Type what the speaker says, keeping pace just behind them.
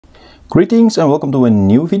Greetings and welcome to a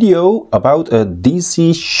new video about a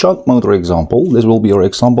DC shunt motor example. This will be our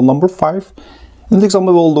example number 5. In this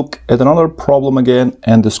example we'll look at another problem again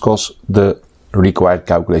and discuss the required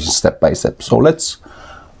calculation step by step. So let's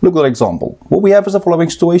look at the example. What we have is the following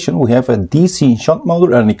situation. We have a DC shunt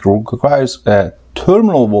motor and it requires a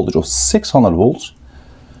terminal voltage of 600 volts.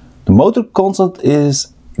 The motor constant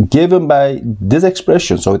is given by this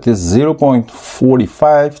expression, so it is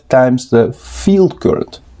 0.45 times the field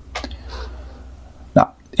current.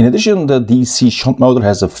 In addition, the DC shunt motor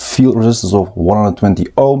has a field resistance of 120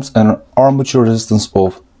 ohms and an armature resistance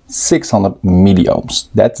of 600 milliohms.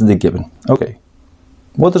 That's the given. Okay,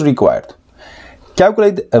 what is required?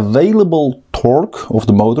 Calculate the available torque of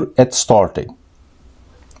the motor at starting.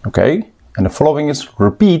 Okay, and the following is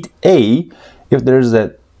repeat A if there is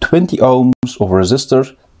a 20 ohms of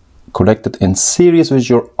resistor connected in series with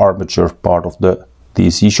your armature part of the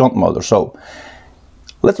DC shunt motor. So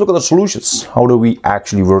let's look at the solutions. How do we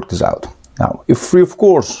actually work this out? Now, if we of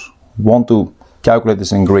course want to calculate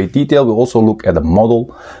this in great detail, we'll also look at the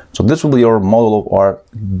model. So this will be our model of our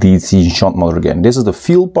DC shunt motor again. This is the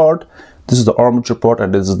field part, this is the armature part,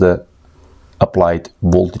 and this is the applied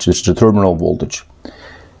voltage, this is the terminal voltage.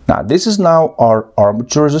 Now, this is now our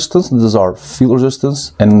armature resistance, this is our field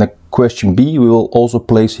resistance, and in the question B, we will also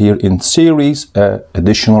place here in series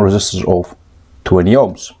additional resistance of 20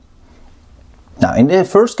 ohms. Now, in the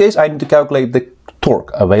first case, I need to calculate the torque,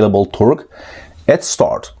 available torque at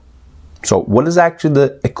start. So what is actually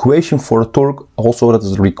the equation for the torque also that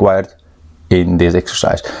is required in this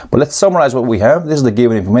exercise? But let's summarize what we have. This is the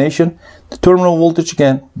given information. The terminal voltage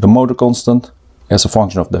again, the motor constant as a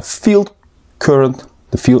function of the field current,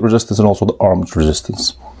 the field resistance, and also the armature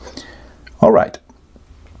resistance. All right.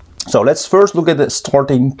 So let's first look at the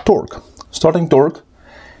starting torque. Starting torque,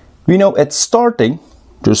 we know at starting,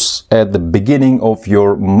 just at the beginning of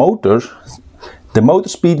your motor, the motor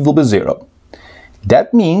speed will be 0.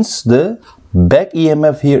 That means the back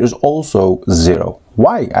EMF here is also 0.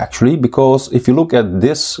 Why actually? Because if you look at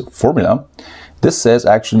this formula, this says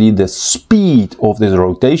actually the speed of this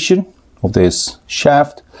rotation of this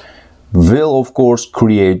shaft will of course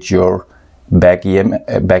create your back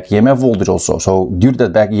EMF voltage also. So due to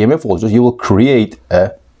that back EMF voltage, you will create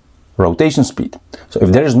a rotation speed. So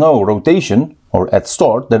if there is no rotation, or at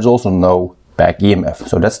start, there's also no back EMF.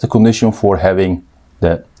 So that's the condition for having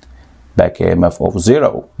the back EMF of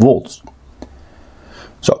 0 volts.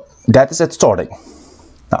 So that is at starting.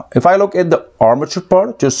 Now, if I look at the armature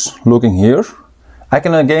part, just looking here, I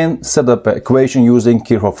can again set up an equation using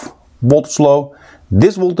Kirchhoff voltage law.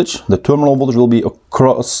 This voltage, the terminal voltage, will be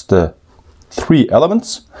across the 3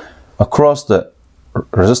 elements, across the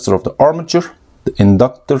resistor of the armature, the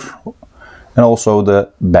inductor, and also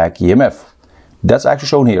the back EMF. That's actually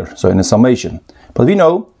shown here, so in the summation. But we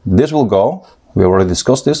know this will go, we already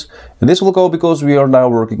discussed this, and this will go because we are now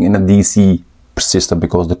working in a DC system,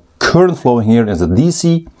 because the current flowing here is a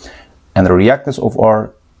DC, and the reactance of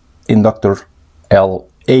our inductor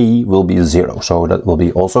LA will be 0, so that will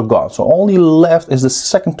be also gone. So only left is the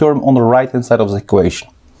second term on the right hand side of the equation.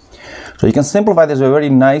 So you can simplify this very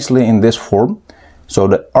nicely in this form. So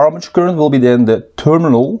the armature current will be then the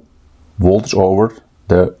terminal voltage over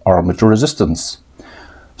the armature resistance.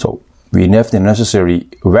 So we have the necessary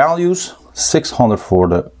values: 600 for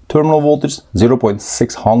the terminal voltage,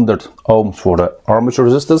 0.600 ohms for the armature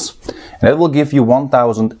resistance, and that will give you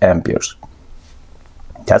 1000 amperes.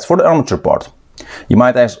 That's for the armature part. You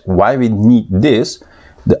might ask why we need this.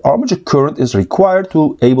 The armature current is required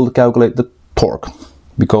to able to calculate the torque,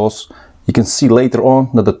 because you can see later on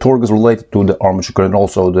that the torque is related to the armature current,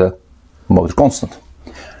 also the motor constant.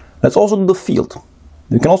 Let's also do the field.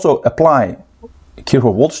 You can also apply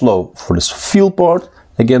Kirchhoff voltage law for this field part.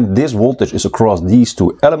 Again, this voltage is across these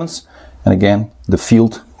 2 elements, and again the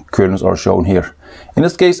field currents are shown here. In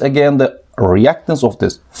this case, again, the reactance of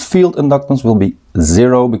this field inductance will be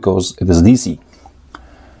 0 because it is DC.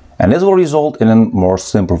 And this will result in a more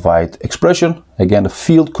simplified expression. Again, the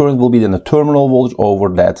field current will be then the terminal voltage over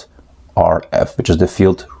that RF, which is the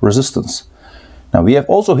field resistance. Now we have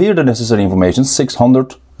also here the necessary information: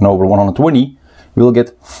 600 and over 120. We will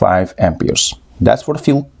get 5 amperes. That's for the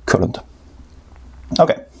field current.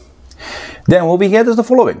 Okay. Then what we get is the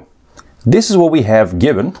following. This is what we have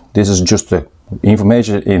given. This is just the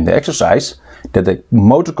information in the exercise, that the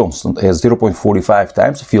motor constant is 0.45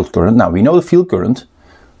 times the field current. Now we know the field current.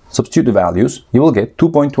 Substitute the values. You will get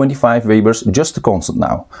 2.25 Webers, just the constant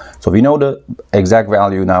now. So we know the exact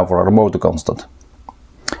value now for our motor constant.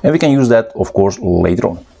 And we can use that, of course, later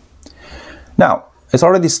on. Now, as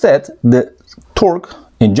already said, the torque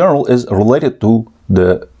in general is related to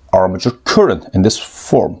the armature current in this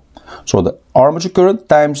form. So the armature current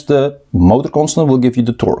times the motor constant will give you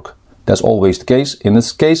the torque. That's always the case. In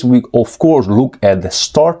this case, we of course look at the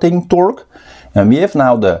starting torque, and we have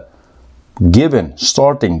now the given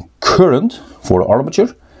starting current for the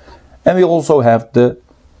armature, and we also have the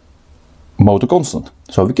motor constant.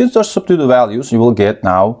 So we can just substitute the values. You will get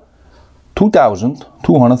now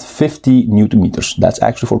 2250 Newton meters. That's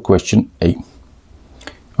actually for question A.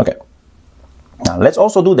 Okay. Now let's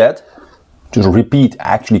also do that. Just repeat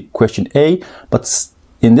actually question A, but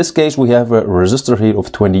in this case we have a resistor here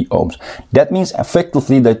of 20 ohms. That means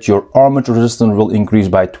effectively that your armature resistance will increase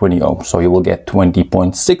by 20 ohms. So you will get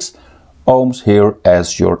 20.6 ohms here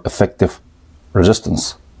as your effective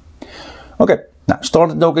resistance. Okay, now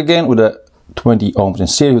starting torque again with a 20 ohms in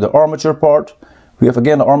series with the armature part. We have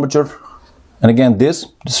again the armature, and again this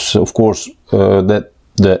is of course that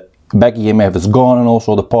the back EMF is gone, and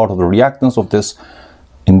also the part of the reactance of this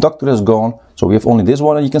inductor is gone. So we have only this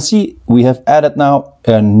one, and you can see we have added now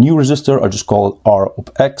a new resistor. I just call it R of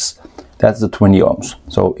X. That's the 20 ohms.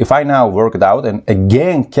 So if I now work it out and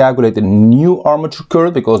again calculate the new armature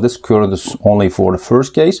current, because this current is only for the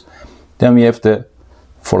first case, then we have the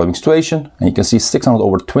following situation, and you can see 600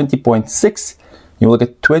 over 20.6, you will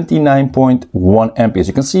get 29.1 amperes.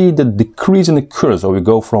 You can see the decrease in the current, so we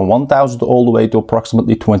go from 1000 all the way to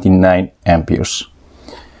approximately 29 amperes.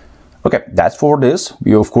 Okay, that's for this.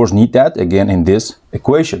 We of course need that again in this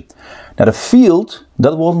equation. Now the field,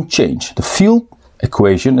 that won't change. The field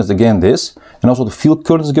equation is again this, and also the field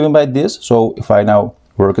current is given by this. So if I now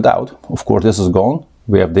work it out, of course this is gone.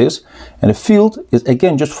 We have this, and the field is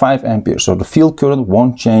again just 5 amperes. So the field current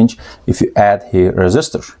won't change if you add here a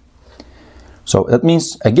resistor. So that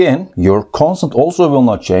means again your constant also will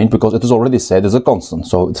not change, because it is already said as a constant.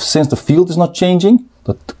 So since the field is not changing,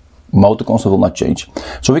 the motor constant will not change.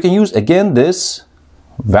 So we can use again this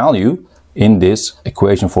value in this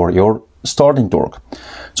equation for your starting torque.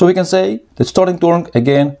 So we can say the starting torque,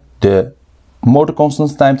 again the motor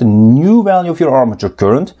constant times the new value of your armature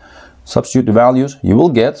current. Substitute the values, you will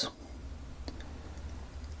get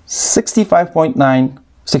 65.9,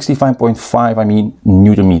 65.5 I mean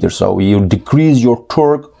Newton meters. So you decrease your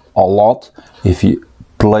torque a lot if you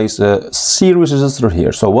place a series resistor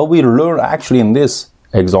here. So what we learn actually in this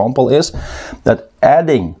example is that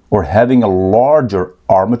adding or having a larger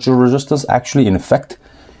armature resistance actually in effect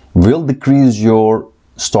will decrease your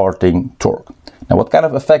starting torque. Now what kind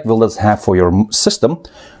of effect will this have for your system?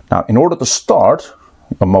 Now in order to start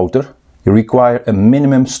a motor, you require a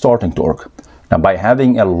minimum starting torque. Now by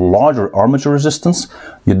having a larger armature resistance,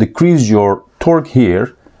 you decrease your torque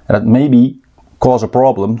here, and that maybe cause a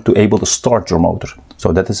problem to able to start your motor.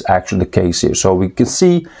 So that is actually the case here. So we can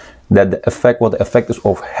see that the effect, what the effect is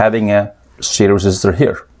of having a series resistor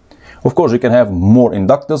here. Of course you can have more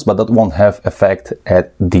inductance, but that won't have effect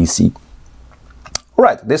at DC.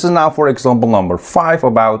 Right, this is now for example number 5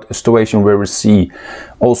 about a situation where we see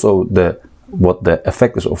also what the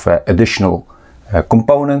effect is of an additional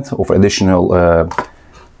component, of additional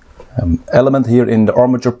element here in the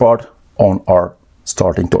armature part on our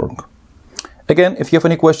starting torque. Again, if you have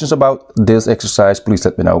any questions about this exercise, please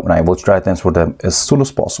let me know and I will try to answer them as soon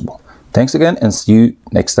as possible. Thanks again, and see you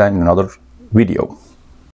next time in another video.